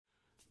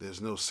There's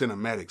no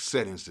cinematic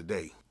settings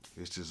today.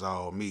 It's just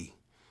all me.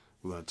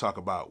 We're going to talk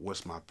about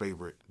what's my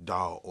favorite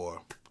DAW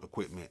or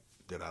equipment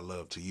that I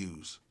love to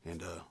use.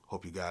 And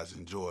hope you guys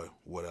enjoy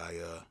what I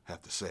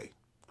have to say,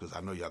 because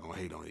I know y'all going to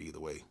hate on it either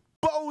way.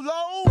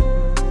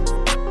 Bolo!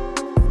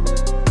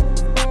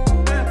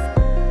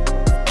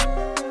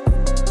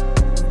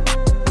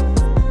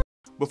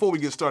 Before we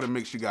get started,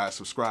 make sure you guys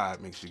subscribe,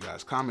 make sure you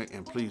guys comment,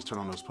 and please turn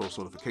on those post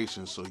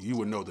notifications so you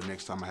will know the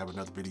next time I have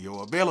another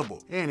video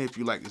available. And if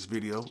you like this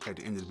video, at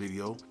the end of the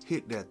video,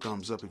 hit that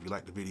thumbs up if you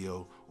like the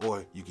video,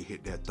 or you can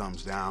hit that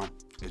thumbs down.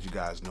 As you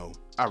guys know,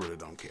 I really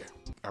don't care.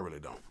 I really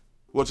don't.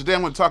 Well, today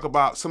I'm going to talk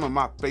about some of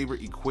my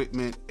favorite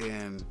equipment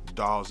and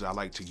DAWs that I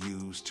like to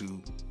use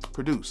to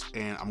produce.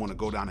 And I'm going to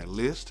go down a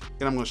list,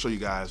 and I'm going to show you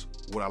guys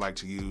what I like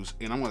to use.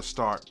 And I'm going to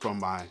start from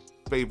my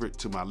favorite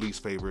to my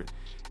least favorite.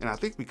 And I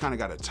think we kind of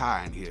got a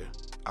tie in here,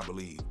 I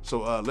believe.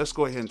 So let's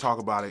go ahead and talk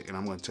about it, and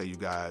I'm going to tell you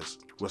guys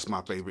what's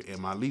my favorite and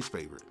my least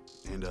favorite,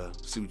 and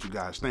see what you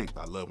guys think.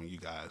 I love when you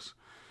guys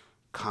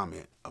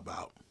comment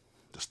about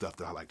the stuff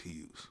that I like to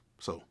use.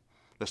 So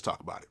let's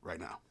talk about it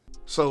right now.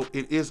 So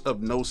it is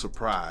of no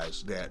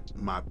surprise that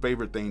my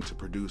favorite thing to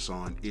produce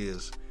on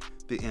is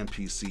the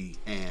MPC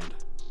and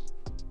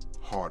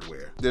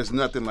hardware. There's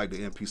nothing like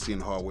the MPC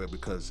and hardware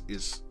because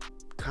it's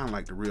kind of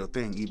like the real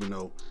thing, even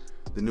though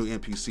the new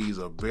MPCs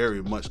are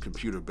very much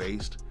computer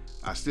based.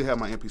 I still have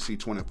my MPC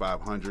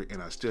 2500,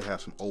 and I still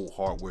have some old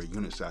hardware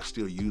units that I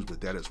still use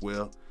with that as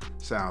well.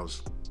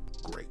 Sounds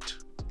great.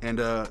 And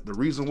the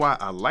reason why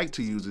I like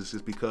to use this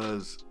is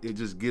because it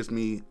just gives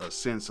me a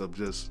sense of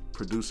just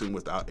producing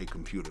without a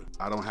computer.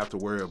 I don't have to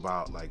worry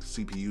about like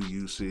CPU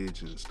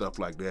usage and stuff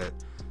like that.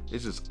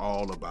 It's just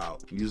all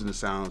about using the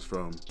sounds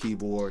from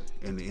keyboard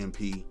and the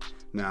MP.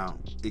 Now,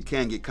 it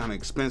can get kind of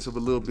expensive a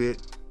little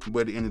bit,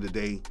 but at the end of the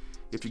day,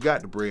 if you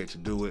got the bread to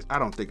do it, I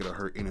don't think it'll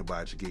hurt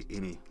anybody to get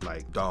any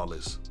like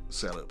DAW-less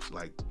setups.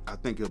 Like, I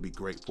think it'll be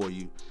great for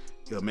you.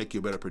 It'll make you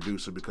a better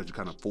producer because you're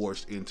kind of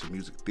forced into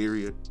music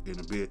theory in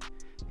a bit,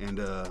 and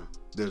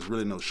there's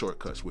really no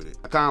shortcuts with it.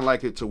 I kind of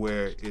like it to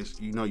where it's,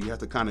 you know, you have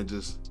to kind of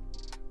just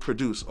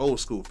produce old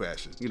school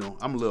fashion. You know,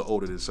 I'm a little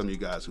older than some of you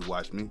guys who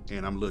watch me,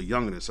 and I'm a little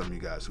younger than some of you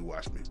guys who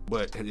watch me.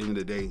 But at the end of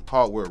the day,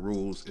 hardware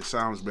rules. It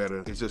sounds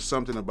better. It's just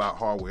something about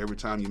hardware. Every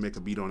time you make a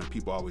beat on it,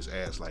 people always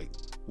ask like,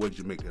 what did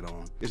you make that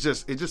on? It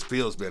just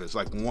feels better. It's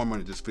like warmer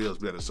and it just feels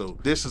better. So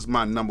this is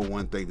my number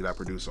one thing that I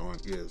produce on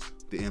is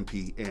the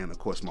MP and of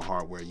course my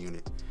hardware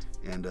unit.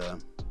 And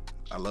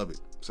I love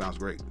it. Sounds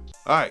great.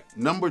 All right,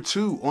 number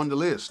two on the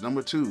list.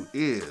 Number two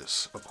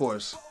is, of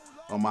course,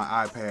 on my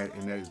iPad,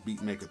 and that is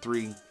Beatmaker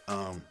 3.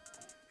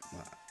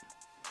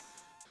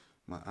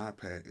 My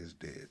iPad is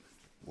dead.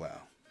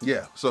 Wow.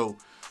 Yeah, so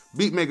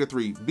Beatmaker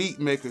 3.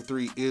 Beatmaker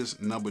 3 is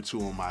number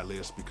two on my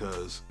list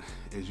because,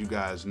 as you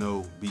guys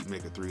know,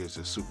 Beatmaker 3 is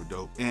just super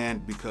dope.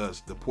 And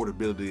because the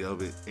portability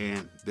of it,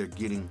 and they're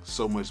getting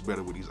so much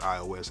better with these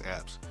iOS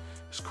apps.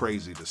 It's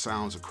crazy. The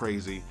sounds are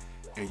crazy,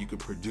 and you can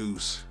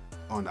produce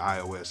on the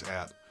iOS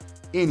app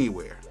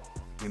anywhere.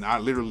 And I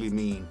literally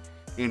mean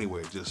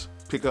anywhere. Just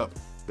pick up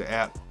the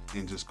app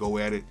and just go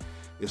at it.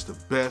 It's the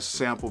best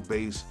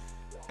sample-based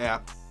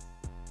app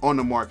on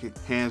the market,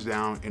 hands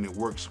down, and it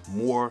works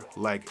more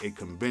like a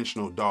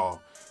conventional DAW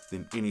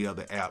than any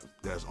other app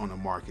that's on the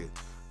market.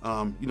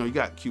 You know, you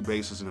got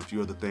Cubases and a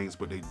few other things,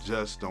 but they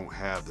just don't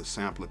have the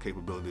sampler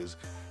capabilities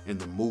and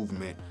the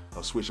movement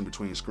of switching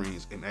between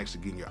screens and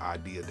actually getting your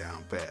idea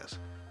down fast.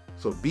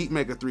 So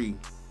Beatmaker 3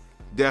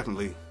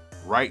 definitely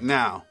right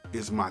now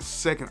is my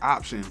second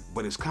option,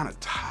 but it's kind of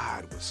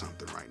tied with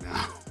something right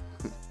now.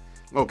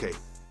 Okay,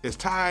 it's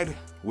tied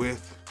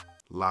with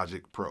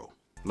Logic Pro.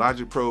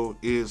 Logic Pro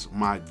is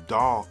my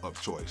DAW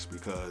of choice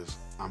because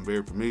I'm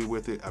very familiar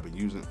with it. I've been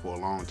using it for a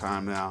long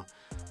time now.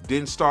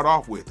 Didn't start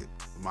off with it.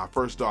 My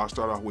first DAW I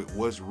started off with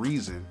was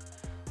Reason,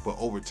 but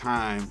over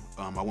time,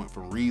 I went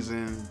from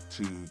Reason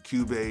to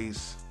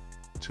Cubase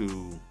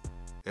to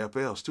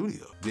FL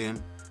Studio.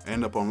 Then I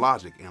ended up on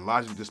Logic, and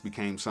Logic just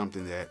became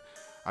something that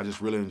I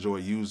just really enjoy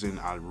using.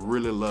 I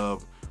really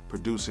love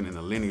producing in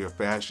a linear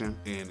fashion,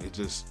 and it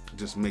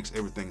just makes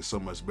everything so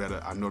much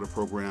better. I know the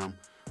program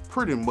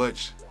pretty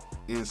much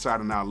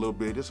inside and out a little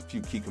bit. There's a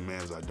few key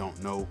commands I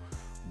don't know,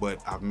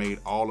 but I've made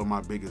all of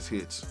my biggest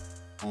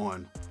hits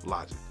on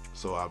Logic.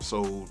 So I've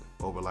sold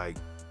over like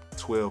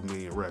 12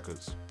 million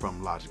records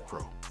from Logic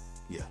Pro.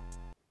 Yeah,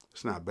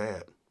 it's not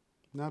bad.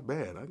 Not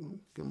bad. I can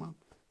give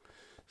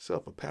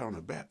myself a pat on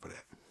the back for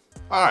that.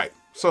 All right,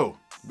 so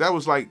that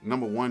was like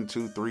number 1,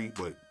 2, 3,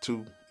 but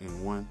 2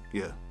 and 1,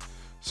 yeah.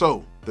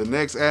 So the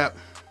next app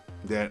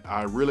that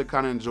I really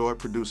kind of enjoy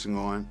producing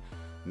on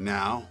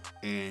now,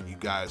 and you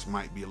guys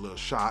might be a little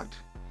shocked,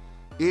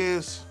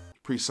 is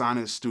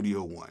PreSonus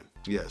Studio One.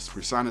 Yes,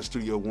 PreSonus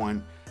Studio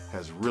One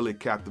has really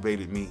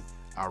captivated me.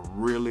 I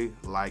really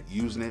like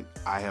using it.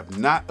 I have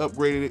not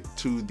upgraded it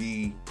to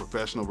the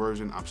professional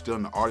version. I'm still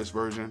in the artist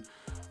version,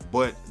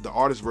 but the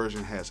artist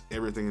version has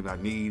everything that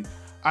I need.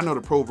 I know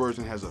the pro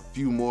version has a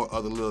few more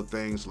other little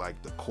things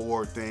like the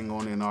chord thing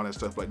on it and all that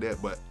stuff like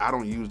that, but I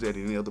don't use that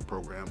in any other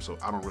program, so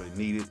I don't really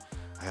need it.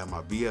 I have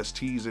my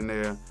VSTs in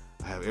there.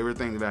 I have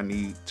everything that I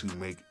need to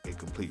make a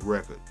complete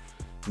record.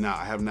 Now,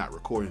 I have not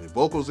recorded any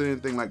vocals or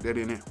anything like that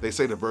in it. They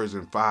say the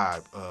version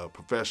 5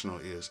 professional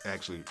is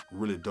actually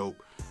really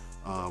dope,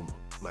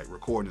 like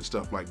recording and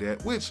stuff like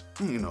that, which,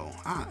 you know,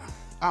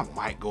 I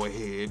might go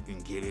ahead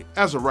and get it.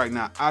 As of right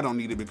now, I don't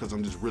need it because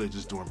I'm just really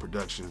just doing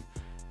production,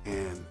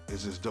 and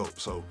it's just dope.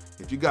 So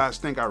if you guys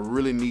think I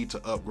really need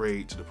to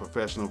upgrade to the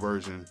professional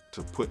version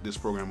to put this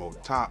program over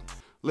the top,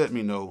 let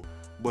me know.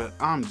 But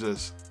I'm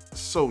just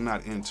so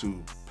not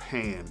into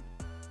paying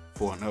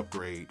for an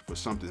upgrade for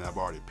something I've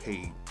already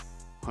paid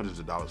hundreds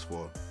of dollars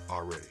for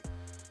already.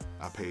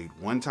 I paid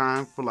one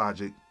time for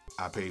Logic,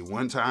 I paid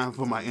one time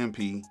for my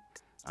MP,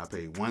 I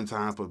paid one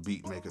time for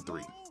Beatmaker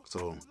 3.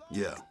 So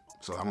yeah,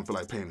 so I don't feel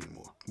like paying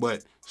anymore.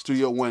 But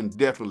Studio One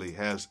definitely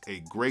has a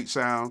great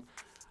sound.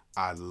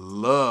 I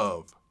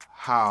love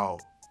how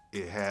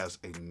it has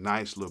a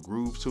nice little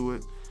groove to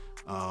it.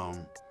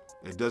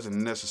 It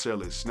doesn't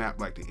necessarily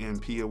snap like the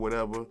MP or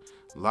whatever.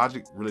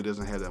 Logic really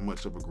doesn't have that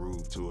much of a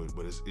groove to it,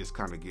 but it's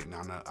kind of getting,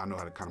 I know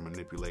how to kind of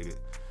manipulate it.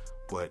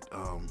 But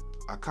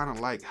I kind of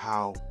like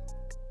how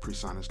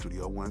PreSonus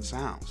Studio One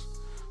sounds.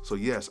 So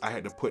yes, I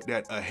had to put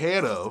that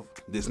ahead of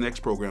this next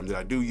program that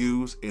I do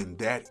use, and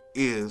that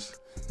is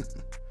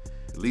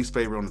least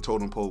favorite on the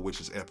totem pole, which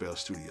is FL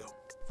Studio.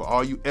 For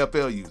all you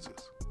FL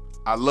users,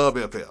 I love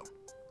FL.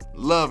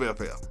 Love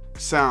FL.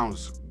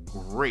 Sounds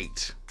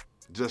great.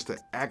 Just the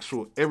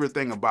actual,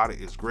 everything about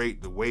it is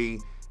great. The way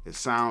it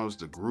sounds,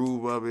 the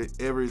groove of it,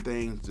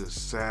 everything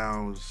just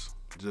sounds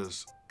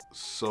just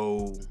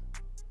so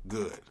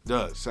good.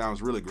 Does.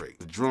 Sounds really great.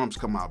 The drums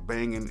come out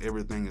banging.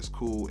 Everything is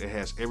cool. It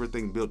has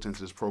everything built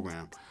into this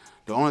program.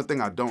 The only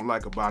thing I don't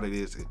like about it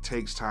is it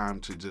takes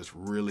time to just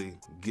really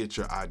get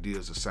your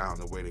ideas to sound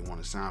the way they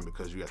want to sound,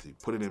 because you have to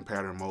put it in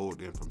pattern mode,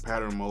 then from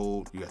pattern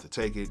mode, you have to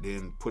take it,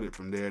 then put it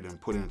from there, then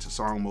put it into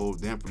song mode,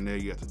 then from there,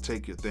 you have to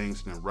take your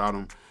things and then route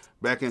them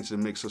back into the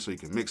mixer so you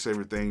can mix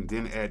everything,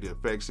 then add the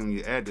effects. And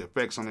you add the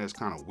effects on there, it's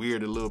kind of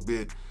weird a little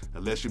bit,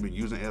 unless you've been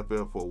using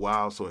FL for a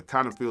while. So it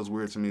kind of feels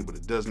weird to me, but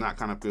it does not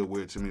kind of feel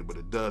weird to me, but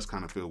it does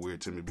kind of feel weird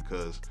to me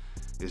because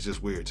it's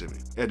just weird to me.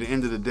 At the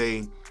end of the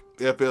day,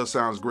 FL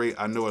sounds great.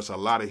 I know it's a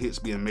lot of hits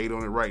being made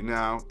on it right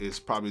now. It's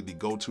probably the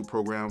go-to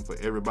program for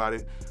everybody,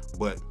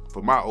 but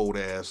for my old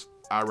ass,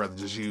 I'd rather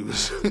just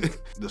use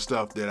the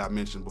stuff that I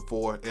mentioned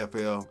before.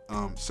 FL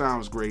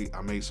sounds great.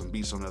 I made some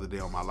beats on the other day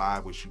on my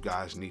live, which you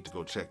guys need to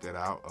go check that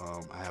out.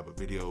 I have a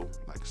video,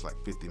 it's like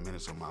 50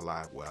 minutes on my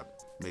live where I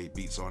made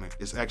beats on it.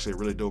 It's actually a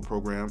really dope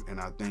program,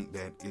 and I think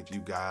that if you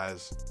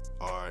guys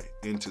are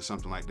into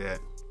something like that,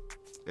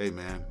 hey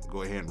man,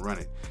 go ahead and run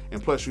it.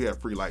 And plus you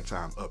have free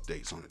lifetime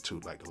updates on it too.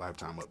 Like the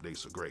lifetime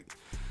updates are great.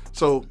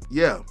 So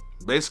yeah,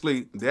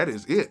 basically that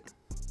is it.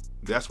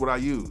 That's what I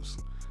use.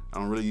 I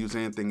don't really use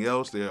anything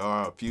else. There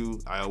are a few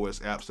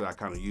iOS apps that I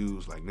kind of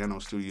use, like Nano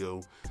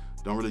Studio.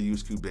 Don't really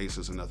use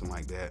Cubasis or nothing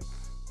like that.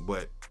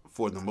 But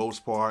for the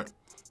most part,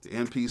 the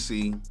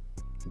MPC,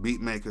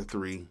 Beatmaker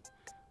 3,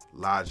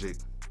 Logic,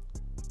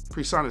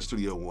 PreSonus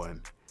Studio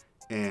One,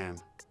 and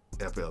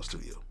FL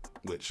Studio,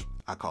 which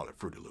I call it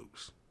Fruity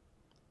Loops.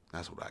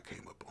 That's what I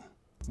came up on.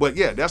 But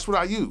yeah, that's what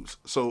I use.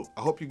 So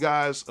I hope you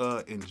guys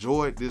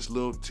enjoyed this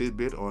little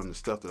tidbit on the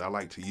stuff that I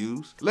like to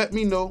use. Let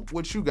me know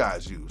what you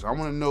guys use. I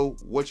want to know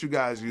what you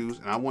guys use,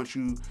 and I want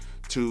you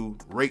to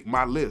rate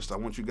my list. I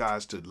want you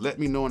guys to let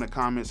me know in the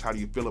comments, how do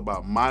you feel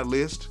about my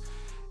list,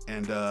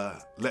 and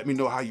let me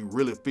know how you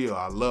really feel.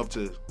 I love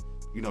to,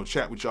 you know,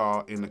 chat with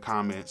y'all in the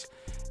comments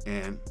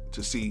and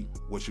to see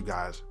what you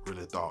guys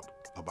really thought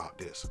about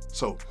this.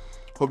 So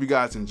hope you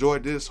guys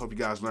enjoyed this. Hope you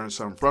guys learned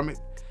something from it.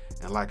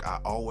 And like I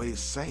always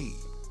say,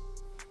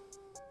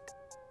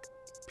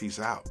 peace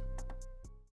out.